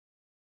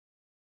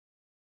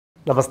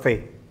നമസ്തേ,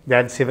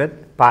 ഞാൻ ശിവൻ,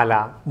 പാല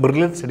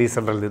brilliant study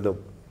സെൻ്ററിൽ നിന്നും.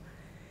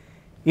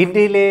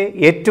 ഇന്ത്യയിലെ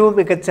ഏറ്റവും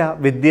മികച്ച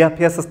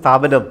വിദ്യാഭ്യാസ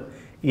സ്ഥാപനം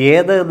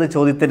ഏത് എന്ന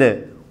ചോദ്യത്തിന്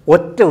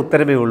ഒറ്റ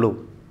ഉത്തരമേ ഉള്ളൂ,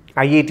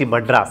 IIT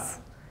മദ്രാസ്.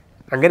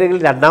 അങ്ങനെയെങ്കിൽ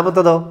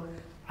രണ്ടാമത്തതോ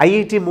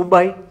IIT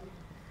മുംബൈ.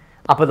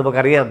 അപ്പോൾ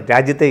നമുക്കറിയാം,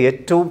 രാജ്യത്തെ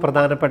ഏറ്റവും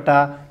പ്രധാനപ്പെട്ട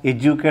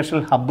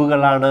എഡ്യൂക്കേഷണൽ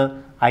ഹബ്ബുകളാണ്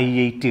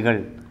IITകൾ.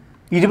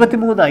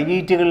 23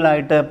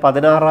 IITകളിലായിട്ട്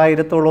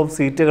 16,000-ഓളം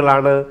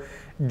സീറ്റുകളാണ്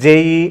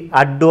JEE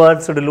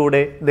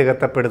അഡ്വാൻസ്ഡിലൂടെ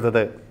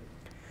നികത്തപ്പെടുന്നത്.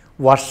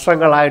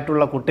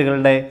 വർഷങ്ങളായിട്ടുള്ള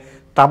കുട്ടികളുടെ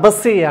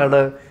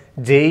തപസ്യയാണ്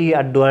JEE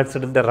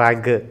അഡ്വാൻസ്ഡിൻ്റെ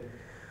റാങ്ക്.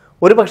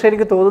 ഒരു പക്ഷേ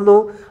എനിക്ക് തോന്നുന്നു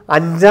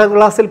 5ാം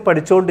ക്ലാസ്സിൽ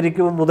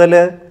പഠിച്ചുകൊണ്ടിരിക്കുമ്പോൾ മുതൽ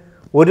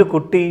ഒരു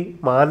കുട്ടി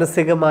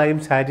മാനസികമായും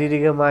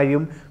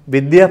ശാരീരികമായും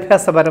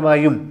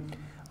വിദ്യാഭ്യാസപരമായും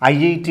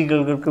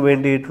IITകൾക്ക്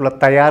വേണ്ടിയിട്ടുള്ള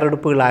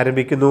തയ്യാറെടുപ്പുകൾ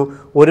ആരംഭിക്കുന്നു.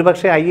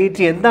 ഒരുപക്ഷെ IIT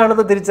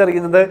എന്താണെന്ന്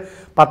തിരിച്ചറിയുന്നത്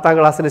 10ാം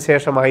ക്ലാസ്സിന്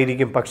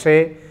ശേഷമായിരിക്കും. പക്ഷേ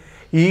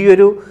ഈ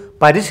ഒരു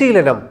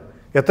പരിശീലനം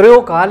എത്രയോ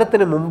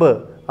കാലത്തിന് മുമ്പ്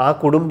ആ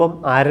കുടുംബം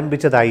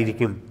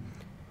ആരംഭിച്ചതായിരിക്കും.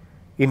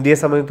 ഇന്ത്യയെ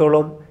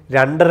സംബന്ധിച്ചോളം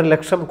 2.5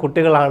 ലക്ഷം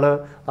കുട്ടികളാണ്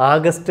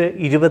ആഗസ്റ്റ്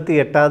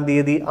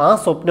 28 ആ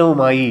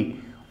സ്വപ്നവുമായി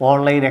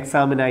ഓൺലൈൻ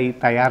എക്സാമിനായി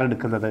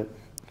തയ്യാറെടുക്കുന്നത്.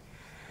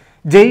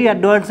 JEE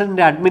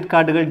അഡ്വാൻസ്ഡിൻ്റെ അഡ്മിറ്റ്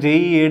കാർഡുകൾ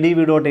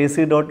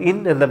jeeadv.ac.in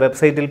എന്ന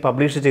വെബ്സൈറ്റിൽ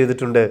പബ്ലിഷ്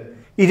ചെയ്തിട്ടുണ്ട്.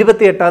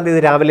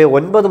 28 രാവിലെ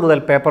 9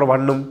 മുതൽ പേപ്പർ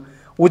 1ഉം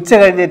ഉച്ച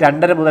കഴിഞ്ഞ്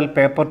 2:30 മുതൽ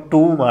paper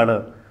 2ഉമാണ്.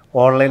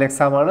 Online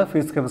എക്സാമാണ്,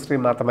 physics, chemistry,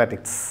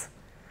 mathematics.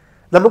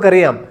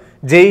 നമുക്കറിയാം,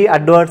 JEE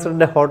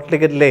അഡ്വാൻസ്ഡിൻ്റെ ഹോട്ട്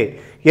ടിക്കറ്റിലെ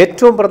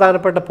ഏറ്റവും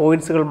പ്രധാനപ്പെട്ട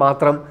പോയിൻറ്റ്സുകൾ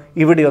മാത്രം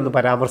ഇവിടെ ഒന്ന്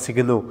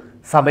പരാമർശിക്കുന്നു.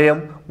 സമയം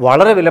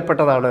വളരെ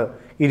വിലപ്പെട്ടതാണ്.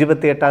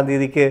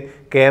 28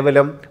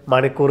 കേവലം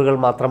മണിക്കൂറുകൾ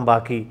മാത്രം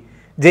ബാക്കി.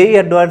 JEE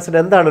അഡ്വാൻസ്ഡ്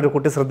എന്താണ് ഒരു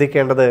കുട്ടി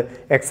ശ്രദ്ധിക്കേണ്ടത്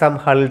എക്സാം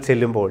ഹാളിൽ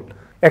ചെല്ലുമ്പോൾ?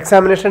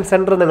 എക്സാമിനേഷൻ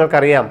സെൻറ്റർ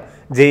നിങ്ങൾക്കറിയാം,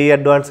 JEE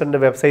അഡ്വാൻസ്ഡിൻ്റെ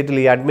വെബ്സൈറ്റിൽ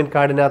ഈ അഡ്മിറ്റ്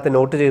കാർഡിനകത്ത്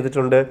നോട്ട്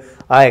ചെയ്തിട്ടുണ്ട്.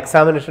 ആ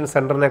എക്സാമിനേഷൻ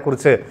സെൻറ്ററിനെ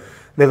കുറിച്ച്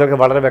നിങ്ങൾക്ക്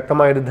വളരെ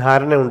വ്യക്തമായൊരു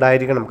ധാരണ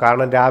ഉണ്ടായിരിക്കണം.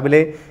 കാരണം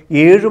രാവിലെ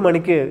 7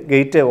 മണിക്ക്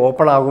ഗേറ്റ്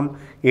ഓപ്പൺ ആകും.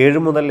 7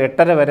 മുതൽ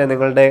 8:30 വരെ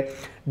നിങ്ങളുടെ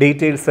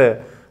ഡീറ്റെയിൽസ്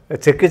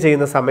ചെക്ക്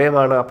ചെയ്യുന്ന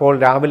സമയമാണ്. അപ്പോൾ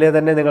രാവിലെ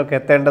തന്നെ നിങ്ങൾക്ക്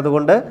എത്തേണ്ടത്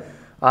കൊണ്ട്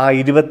ആ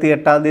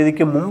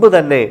 28 മുമ്പ്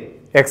തന്നെ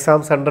എക്സാം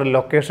സെൻറ്റർ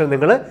ലൊക്കേഷൻ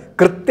നിങ്ങൾ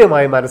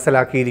കൃത്യമായി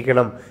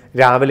മനസ്സിലാക്കിയിരിക്കണം.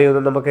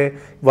 രാവിലെയൊന്നും നമുക്ക്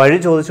വഴി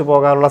ചോദിച്ചു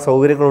പോകാനുള്ള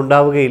സൗകര്യങ്ങൾ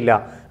ഉണ്ടാവുകയില്ല.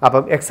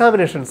 അപ്പം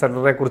എക്സാമിനേഷൻ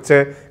സെൻറ്ററിനെ കുറിച്ച്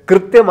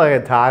കൃത്യമായ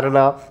ധാരണ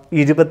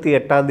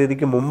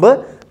 28 മുമ്പ്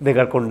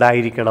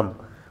നിങ്ങൾക്കുണ്ടായിരിക്കണം.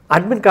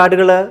 അഡ്മിറ്റ്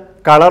കാർഡുകൾ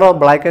കളറോ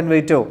ബ്ലാക്ക് ആൻഡ്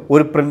വൈറ്റോ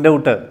ഒരു പ്രിൻ്റ്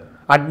ഔട്ട്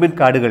അഡ്മിറ്റ്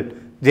കാർഡുകൾ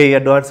JEE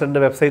അഡ്വാൻസ്ഡിൻ്റെ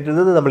വെബ്സൈറ്റിൽ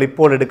നിന്ന് നമ്മൾ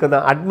ഇപ്പോൾ എടുക്കുന്ന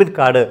അഡ്മിറ്റ്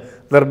കാർഡ്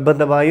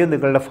നിർബന്ധമായും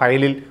നിങ്ങളുടെ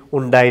ഫയലിൽ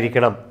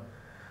ഉണ്ടായിരിക്കണം.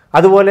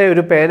 അതുപോലെ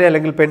ഒരു പേന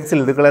അല്ലെങ്കിൽ പെൻസിൽ,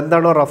 നിങ്ങൾ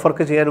എന്താണോ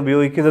റഫർക്ക് ചെയ്യാൻ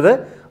ഉപയോഗിക്കുന്നത്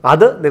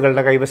അത്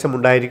നിങ്ങളുടെ കൈവശം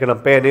ഉണ്ടായിരിക്കണം.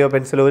 പേനയോ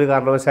പെൻസിലോ ഒരു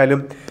കാരണവശാലും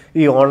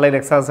ഈ ഓൺലൈൻ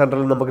എക്സാം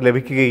സെൻറ്ററിൽ നമുക്ക്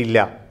ലഭിക്കുകയില്ല.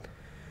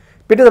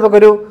 പിന്നെ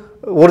നമുക്കൊരു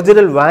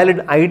original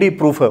valid ID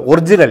proof,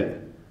 original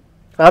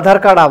Aadhaar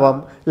card ആവാം,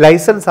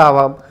 ലൈസൻസ്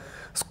ആവാം,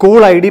 സ്കൂൾ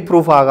ID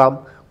പ്രൂഫ് ആകാം,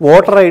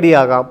 വോട്ടർ ID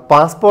ആകാം,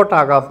 പാസ്പോർട്ട്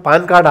ആകാം,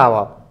 പാൻ കാർഡ്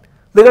ആവാം.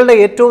 നിങ്ങളുടെ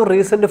ഏറ്റവും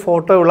റീസെൻറ്റ്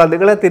ഫോട്ടോ ഉള്ള,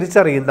 നിങ്ങളെ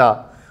തിരിച്ചറിയുന്ന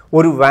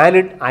ഒരു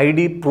വാലിഡ് ID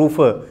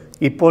പ്രൂഫ്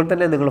ഇപ്പോൾ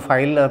തന്നെ നിങ്ങൾ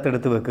ഫയലിനകത്ത്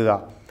എടുത്ത് വെക്കുക.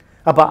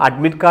 അപ്പോൾ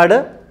admit card,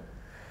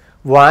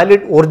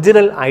 valid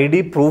original ID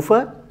proof,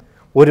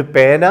 ഒരു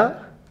പേന,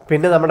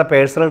 പിന്നെ നമ്മുടെ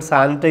പേഴ്സണൽ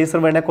സാനിറ്റൈസർ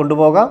വേണേൽ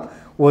കൊണ്ടുപോകാം,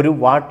 ഒരു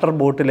വാട്ടർ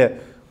ബോട്ടിൽ,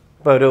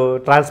 ഇപ്പോൾ ഒരു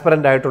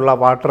ട്രാൻസ്പെറൻ്റ് ആയിട്ടുള്ള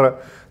വാട്ടർ,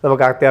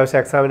 നമുക്ക് അത്യാവശ്യം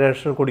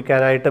എക്സാമിനേഷൻ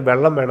കുടിക്കാനായിട്ട്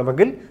വെള്ളം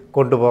വേണമെങ്കിൽ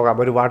കൊണ്ടുപോകാം.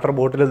 ഒരു വാട്ടർ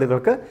ബോട്ടിൽ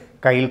നിങ്ങൾക്ക്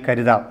കയ്യിൽ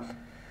കരുതാം.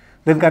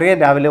 നിങ്ങൾക്കറിയാം,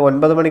 രാവിലെ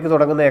 9 മണിക്ക്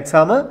തുടങ്ങുന്ന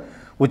എക്സാം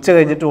ഉച്ച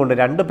കഴിഞ്ഞിട്ടുമുണ്ട്.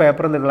 2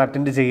 പേപ്പർ നിങ്ങൾ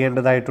അറ്റൻഡ്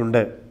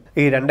ചെയ്യേണ്ടതായിട്ടുണ്ട്.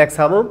 ഈ 2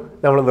 എക്സാമും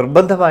നമ്മൾ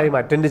നിർബന്ധമായും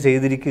അറ്റൻഡ്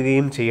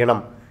ചെയ്തിരിക്കുകയും ചെയ്യണം.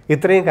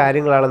 ഇത്രയും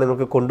കാര്യങ്ങളാണ്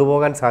നിങ്ങൾക്ക്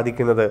കൊണ്ടുപോകാൻ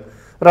സാധിക്കുന്നത്.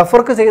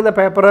 റഫർക്ക് ചെയ്യുന്ന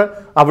പേപ്പർ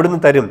അവിടുന്ന്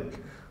തരും,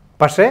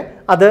 പക്ഷേ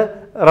അത്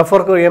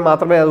റഫർക്ക് ചെയ്യാൻ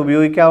മാത്രമേ അത്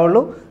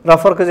ഉപയോഗിക്കാവുള്ളൂ.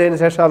 റഫർക്ക്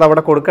ചെയ്തതിന് ശേഷം അത്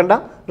അവിടെ കൊടുക്കണ്ട.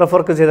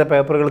 റഫർക്ക് ചെയ്ത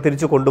പേപ്പറുകൾ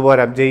തിരിച്ചു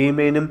കൊണ്ടുപോരാം. JEE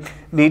മെയിനും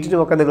നീറ്റിനും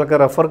ഒക്കെ നിങ്ങൾക്ക്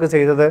റഫർക്ക്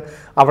ചെയ്തത്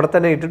അവിടെ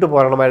തന്നെ ഇട്ടിട്ട്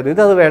പോരണമായിരുന്നു.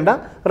 ഇതത് വേണ്ട,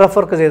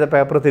 റഫർക്ക് ചെയ്ത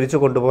പേപ്പർ തിരിച്ചു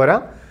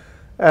കൊണ്ടുപോരാം.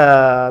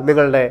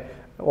 നിങ്ങളുടെ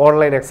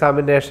ഓൺലൈൻ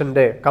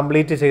എക്സാമിനേഷൻ്റെ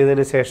കംപ്ലീറ്റ്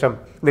ചെയ്തതിന് ശേഷം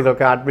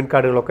നിങ്ങൾക്ക് അഡ്മിറ്റ്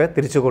കാർഡുകളൊക്കെ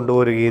തിരിച്ചു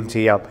കൊണ്ടുപോരുകയും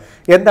ചെയ്യാം.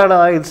 എന്താണ്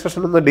ആ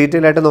ഇൻസ്ട്രക്ഷൻ എന്ന്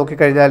ഡീറ്റെയിൽ ആയിട്ട്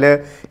നോക്കിക്കഴിഞ്ഞാൽ,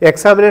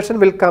 examination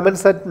will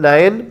comments at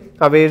 9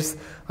 hours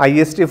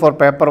IST four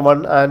paper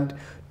 1 and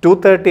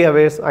 2:30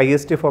 hours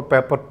IST four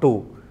paper 2.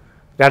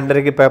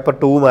 2:30 paper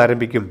 2ഉം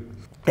ആരംഭിക്കും.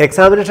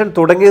 എക്സാമിനേഷൻ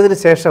തുടങ്ങിയതിന്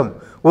ശേഷം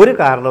ഒരു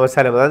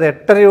കാരണവശാലും, അതായത്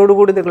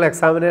 8:30 നിങ്ങൾ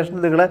എക്സാമിനേഷൻ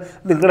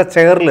നിങ്ങളുടെ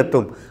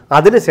ചെയറിലെത്തും.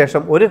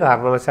 അതിനുശേഷം ഒരു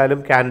കാരണവശാലും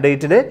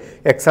കാൻഡിഡേറ്റിനെ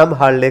എക്സാം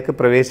ഹാളിലേക്ക്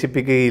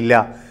പ്രവേശിപ്പിക്കുകയില്ല.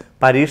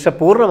 പരീക്ഷ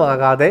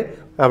പൂർണ്ണമാകാതെ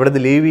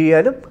അവിടുന്ന് ലീവ്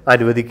ചെയ്യാനും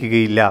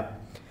അനുവദിക്കുകയില്ല.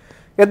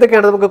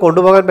 എന്തൊക്കെയാണ് നമുക്ക്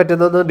കൊണ്ടുപോകാൻ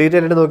പറ്റുന്നതെന്ന്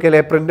ഡീറ്റെയിൽ ആയിട്ട് നോക്കിയാൽ,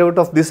 print out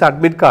of this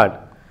admit card,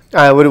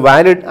 ഒരു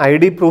വാലിഡ്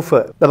ID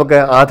പ്രൂഫ്, നമുക്ക്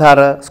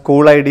Aadhaar,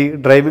 school ID,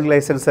 driving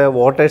licence,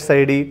 voters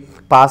ID,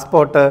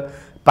 passport,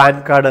 pan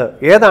card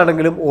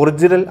ഏതാണെങ്കിലും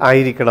ഒറിജിനൽ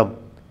ആയിരിക്കണം.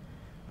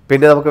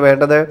 പിന്നെ നമുക്ക്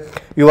വേണ്ടത്,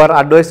 you are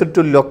advised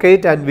to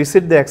locate and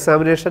visit the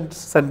examination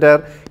centre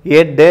A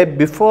day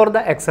before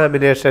the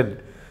examination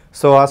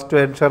so as to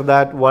ensure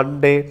that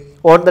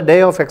on the day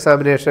of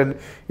examination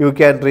you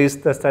can reach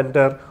the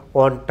centre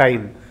on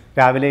time.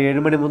 രാവിലെ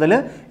 7 മണി മുതൽ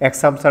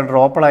exam centre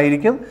open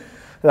ആയിരിക്കും.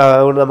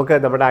 അതുകൊണ്ട് നമുക്ക്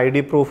നമ്മുടെ ID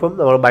പ്രൂഫും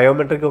നമ്മൾ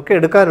ബയോമെട്രിക്കും ഒക്കെ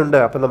എടുക്കാനുണ്ട്.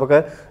 അപ്പം നമുക്ക്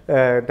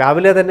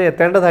രാവിലെ തന്നെ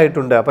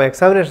എത്തേണ്ടതായിട്ടുണ്ട്. അപ്പോൾ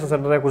എക്സാമിനേഷൻ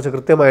സെൻറ്ററിനെ കുറിച്ച്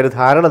കൃത്യമായൊരു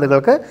ധാരണ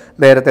നിങ്ങൾക്ക്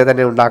നേരത്തെ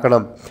തന്നെ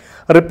ഉണ്ടാക്കണം.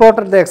 Report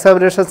at the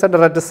examination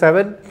centre at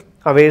 7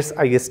 hours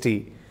IST.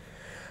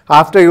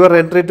 After your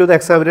entry to the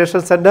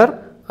examination center,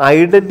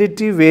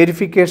 identity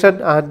verification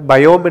and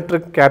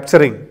biometric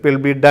capturing will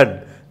be done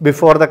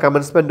before the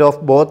commencement of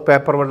both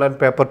paper 1 and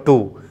paper 2.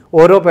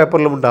 ഓരോ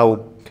പേപ്പറിലും ഉണ്ടാവും.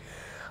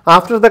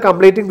 After the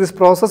completing this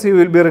process, you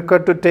will be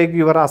required to take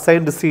your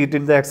assigned seat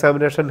in the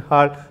examination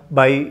hall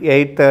by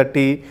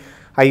 8:30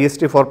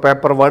 IST for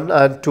paper 1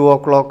 and 2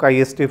 o'clock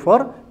IST for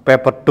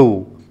paper 2.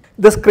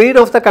 The screen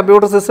of the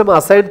computer system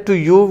assigned to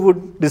you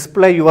would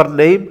display your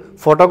name,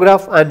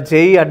 photograph and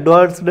JEE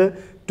Advanced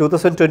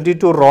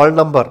 2022 roll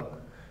number.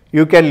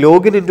 You can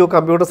log in into a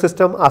computer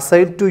system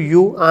assigned to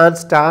you and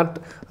start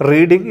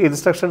reading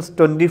instructions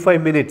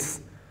 25 minutes.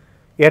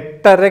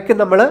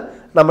 8:30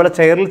 നമ്മുടെ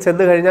ചെയറിൽ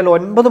ചെന്ന് കഴിഞ്ഞാൽ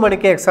 9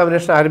 മണിക്ക്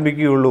examination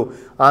ആരംഭിക്കുകയുള്ളൂ.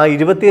 ആ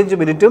 25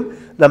 മിനിറ്റും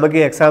നമുക്ക്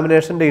ഈ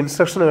എക്സാമിനേഷൻ്റെ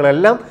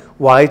ഇൻസ്ട്രക്ഷനുകളെല്ലാം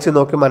വായിച്ച്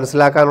നോക്കി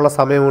മനസ്സിലാക്കാനുള്ള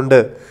സമയമുണ്ട്.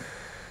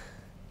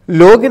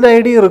 Login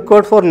ID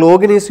required for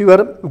login is your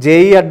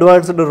JEE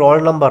advanced roll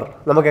number.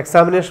 നമുക്ക്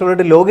എക്സാമിനേഷന്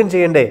വേണ്ടി ലോഗിൻ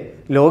ചെയ്യണ്ടേ?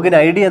 ലോഗിൻ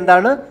ID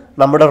എന്താണ്?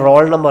 നമ്മുടെ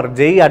റോൾ നമ്പർ.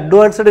 JEE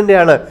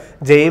അഡ്വാൻസ്ഡിൻ്റെയാണ്.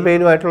 JEE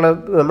മെയിനുമായിട്ടുള്ള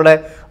നമ്മുടെ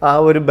ആ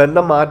ഒരു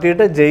ബന്ധം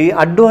മാറ്റിയിട്ട് JEE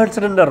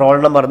അഡ്വാൻസ്ഡിൻ്റെ റോൾ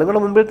നമ്പർ.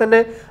 നിങ്ങളുടെ മുമ്പിൽ തന്നെ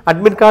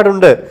അഡ്മിറ്റ് കാർഡ്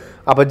ഉണ്ട്.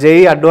 അപ്പോൾ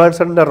JEE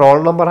അഡ്വാൻസ്ഡിൻ്റെ റോൾ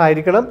നമ്പർ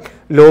ആയിരിക്കണം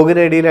ലോഗിൻ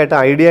ID-യിലായിട്ട്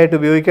ആയിട്ട്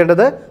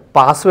ഉപയോഗിക്കേണ്ടത്.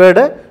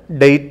 Password,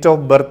 date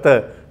of birth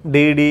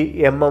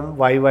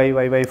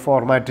DDMMYYYY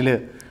ഫോർമാറ്റിൽ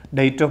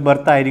ഡേറ്റ് ഓഫ്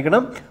ബർത്ത്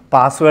ആയിരിക്കണം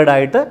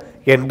പാസ്വേഡായിട്ട്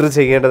എൻട്രി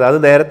ചെയ്യേണ്ടത്. അത്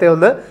നേരത്തെ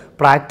ഒന്ന്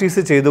പ്രാക്ടീസ്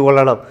ചെയ്തു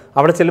കൊള്ളണം.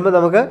 അവിടെ ചെല്ലുമ്പോൾ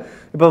നമുക്ക്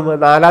ഇപ്പം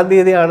 4-ാം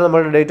തീയതിയാണ്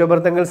നമ്മുടെ ഡേറ്റ് ഓഫ്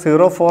ബർത്ത് എങ്കിൽ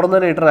 04 എന്ന്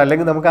തന്നെ ഇട്ടണം,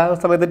 അല്ലെങ്കിൽ നമുക്ക് ആ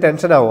സമയത്ത്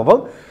ടെൻഷനാവും. അപ്പം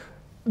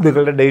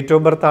നിങ്ങളുടെ ഡേറ്റ്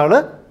ഓഫ് ബർത്ത് ആണ്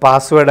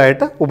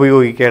പാസ്വേഡായിട്ട്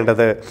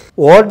ഉപയോഗിക്കേണ്ടത്.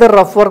 All the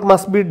rough work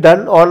must be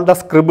done on the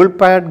scribble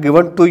pad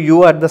given to you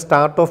at the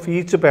start of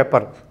each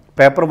paper.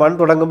 Paper 1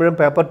 തുടങ്ങുമ്പോഴും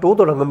paper 2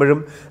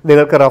 തുടങ്ങുമ്പോഴും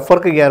നിങ്ങൾക്ക് റഫ്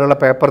വർക്ക് ചെയ്യാനുള്ള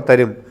പേപ്പർ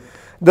തരും.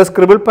 The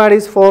scribble pad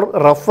is for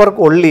rough work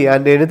only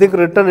and anything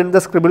written in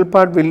the scribble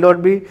pad will not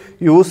be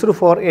used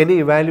for any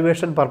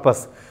evaluation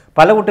purpose.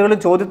 പല കുട്ടികളും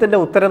ചോദ്യത്തിൻ്റെ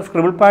ഉത്തരം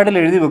scribble പാഡിൽ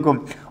എഴുതി വെക്കും.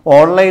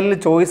 ഓൺലൈനിൽ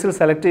ചോയ്സിൽ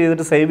സെലക്ട്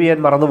ചെയ്തിട്ട് സേവ് ചെയ്യാൻ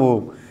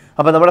മറന്നുപോകും.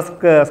 അപ്പോൾ നമ്മുടെ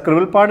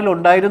സ്ക്രിബിൾ പാഡിൽ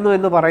ഉണ്ടായിരുന്നു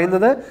എന്ന്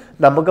പറയുന്നത്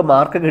നമുക്ക്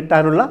മാർക്ക്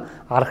കിട്ടാനുള്ള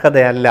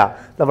അർഹതയല്ല.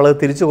 നമ്മളത്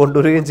തിരിച്ചു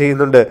കൊണ്ടുവരികയും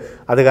ചെയ്യുന്നുണ്ട്.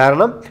 അത്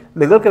കാരണം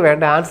നിങ്ങൾക്ക്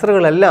വേണ്ട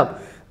ആൻസറുകളെല്ലാം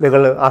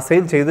നിങ്ങൾ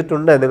അസൈൻ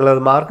ചെയ്തിട്ടുണ്ട്,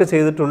 നിങ്ങളത് മാർക്ക്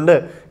ചെയ്തിട്ടുണ്ട്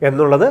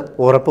എന്നുള്ളത്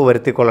ഉറപ്പ്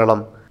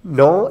വരുത്തിക്കൊള്ളണം.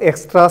 No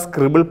extra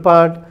scribble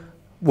pad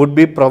would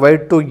be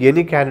provided to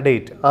any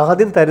candidate.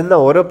 ആദ്യം തരുന്ന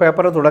ഓരോ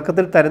പേപ്പറും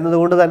തുടക്കത്തിൽ തരുന്നത്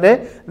കൊണ്ട് തന്നെ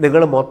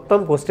നിങ്ങൾ മൊത്തം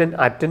ക്വസ്റ്റ്യൻ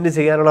അറ്റൻഡ്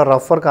ചെയ്യാനുള്ള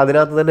റഫ് വർക്ക്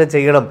അതിനകത്ത് തന്നെ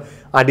ചെയ്യണം.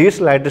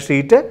 അഡീഷണൽ ആയിട്ട്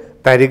sheet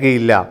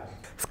തരികയില്ല.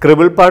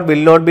 Scribble pad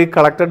will not be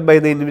collected by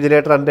the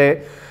invigilator and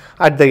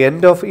at the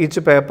end of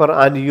each paper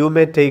and you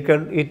may taken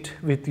it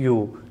with you.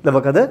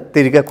 നമുക്കത്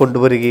തിരികെ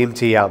കൊണ്ടുവരികയും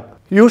ചെയ്യാം.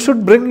 You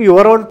should bring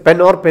your own pen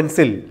or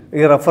pencil.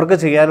 ഈ rough work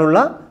ചെയ്യാനുള്ള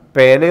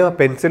പേനയോ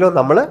പെൻസിലോ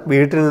നമ്മൾ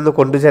വീട്ടിൽ നിന്ന്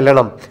കൊണ്ടു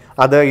ചെല്ലണം.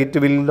 അത് it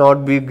will not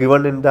be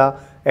given in the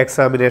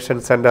examination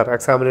centre.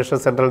 Examination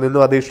സെൻറ്ററിൽ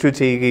നിന്നും അത് ഇഷ്യൂ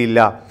ചെയ്യുകയില്ല.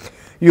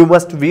 You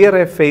must wear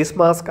A face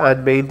mask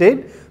and maintain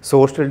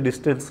social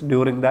distance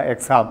during the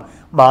exam.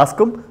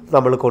 മാസ്കും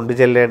നമ്മൾ കൊണ്ടു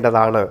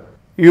ചെല്ലേണ്ടതാണ്.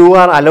 You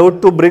are allowed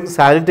to bring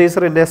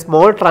sanitizer in a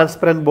small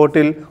transparent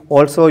bottle.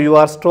 Also, you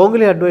are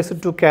strongly advised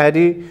to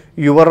carry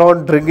your own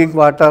drinking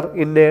water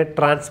in a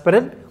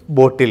transparent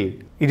bottle.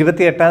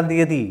 28-ാം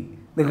തീയതി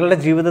നിങ്ങളുടെ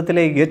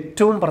ജീവിതത്തിലെ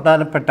ഏറ്റവും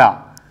പ്രധാനപ്പെട്ട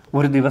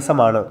ഒരു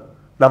ദിവസമാണ്.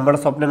 നമ്മുടെ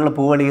സ്വപ്നങ്ങൾ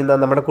പൂവണിയുന്ന,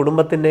 നമ്മുടെ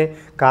കുടുംബത്തിനെ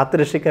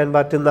കാത്തുരക്ഷിക്കാൻ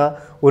പറ്റുന്ന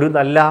ഒരു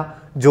നല്ല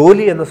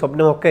ജോലി എന്ന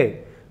സ്വപ്നമൊക്കെ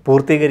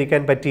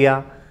പൂർത്തീകരിക്കാൻ പറ്റിയ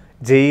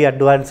JEE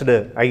അഡ്വാൻസ്ഡ്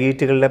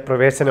IIT-കളിലെ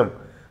പ്രവേശനം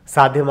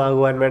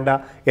സാധ്യമാകുവാൻ വേണ്ട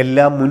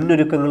എല്ലാ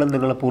മുന്നൊരുക്കങ്ങളും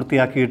നിങ്ങൾ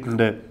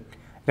പൂർത്തിയാക്കിയിട്ടുണ്ട്.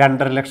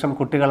 2.5 ലക്ഷം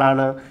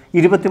കുട്ടികളാണ്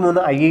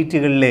 23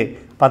 IIT-കളിലെ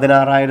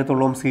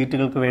 16,000-ഓളം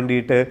സീറ്റുകൾക്ക്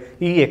വേണ്ടിയിട്ട്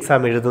ഈ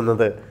എക്സാം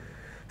എഴുതുന്നത്.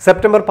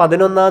 സെപ്റ്റംബർ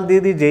 11-ാം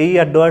തീയതി JEE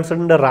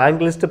അഡ്വാൻസ്ഡിൻ്റെ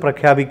റാങ്ക് ലിസ്റ്റ്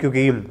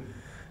പ്രഖ്യാപിക്കുകയും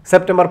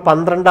സെപ്റ്റംബർ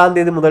 12-ാം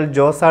തീയതി മുതൽ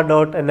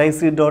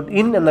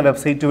josa.nic.in എന്ന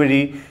വെബ്സൈറ്റ്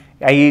വഴി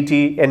IIT,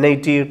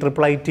 NIT,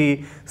 IIIT,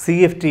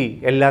 CFT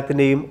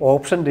എല്ലാത്തിൻ്റെയും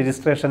ഓപ്ഷൻ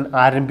രജിസ്ട്രേഷൻ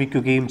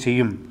ആരംഭിക്കുകയും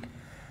ചെയ്യും.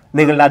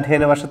 നിങ്ങളുടെ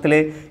അധ്യയന വർഷത്തിലെ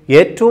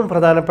ഏറ്റവും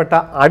പ്രധാനപ്പെട്ട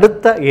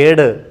അടുത്ത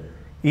ഏഡ്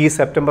ഈ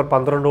സെപ്റ്റംബർ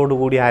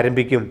 12-ഓടുകൂടി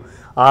ആരംഭിക്കും.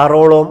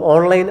 6ഓളം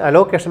ഓൺലൈൻ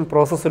അലോക്കേഷൻ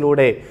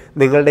പ്രോസസ്സിലൂടെ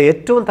നിങ്ങളുടെ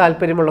ഏറ്റവും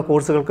താല്പര്യമുള്ള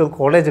കോഴ്സുകൾക്കും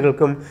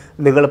കോളേജുകൾക്കും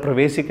നിങ്ങൾ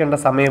പ്രവേശിക്കേണ്ട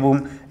സമയവും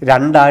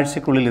 2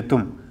 ആഴ്ചയ്ക്കുള്ളിൽ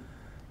എത്തും.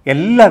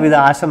 എല്ലാവിധ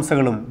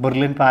ആശംസകളും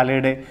ബെർലിൻ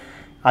പാലയുടെ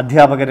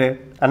അധ്യാപകർ,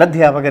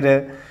 അനധ്യാപകർ,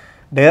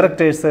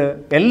 ഡയറക്ടേഴ്സ്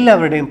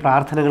എല്ലാവരുടെയും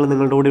പ്രാർത്ഥനകൾ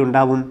നിങ്ങളുടെ കൂടെ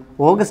ഉണ്ടാവും.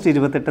 ഓഗസ്റ്റ്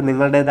 28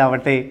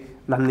 നിങ്ങളുടേതാവട്ടെ.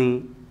 നന്ദി,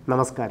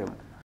 നമസ്കാരം.